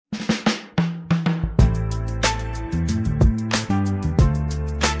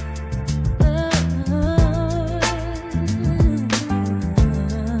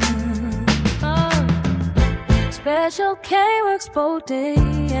Special K works both day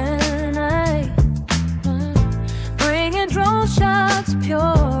and night, bringing drone shots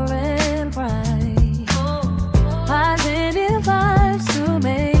pure and bright. Positive vibes to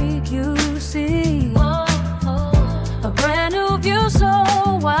make you see a brand new view, so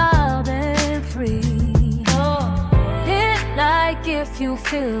wild and free. Hit like if you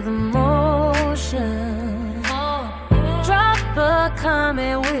feel the motion. Drop a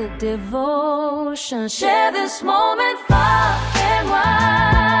comment with devotion. Share this moment far and wide.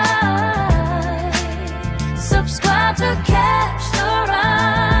 Subscribe to catch the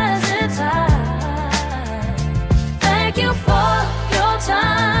rising tide. Thank you for your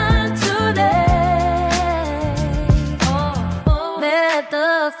time today. Let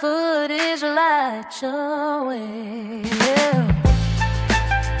the footage light your way. Yeah.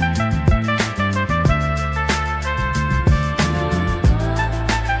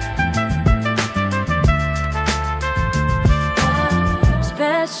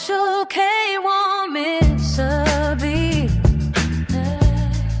 Special K won't miss a beat.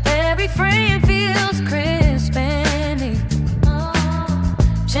 Every frame feels crisp and neat,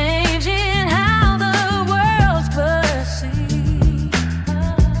 changing how the world's perceived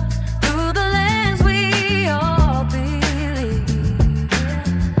through the lens we all believe.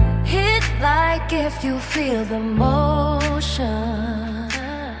 Hit like if you feel the motion.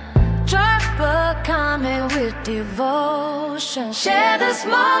 Drop a comment with devotion. Share this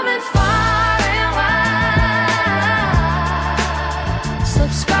moment far and wide.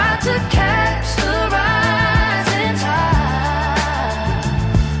 Subscribe to catch the rising tide.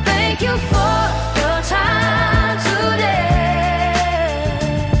 Thank you for your time today.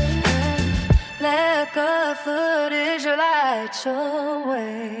 Let the footage light your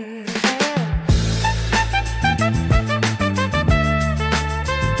way.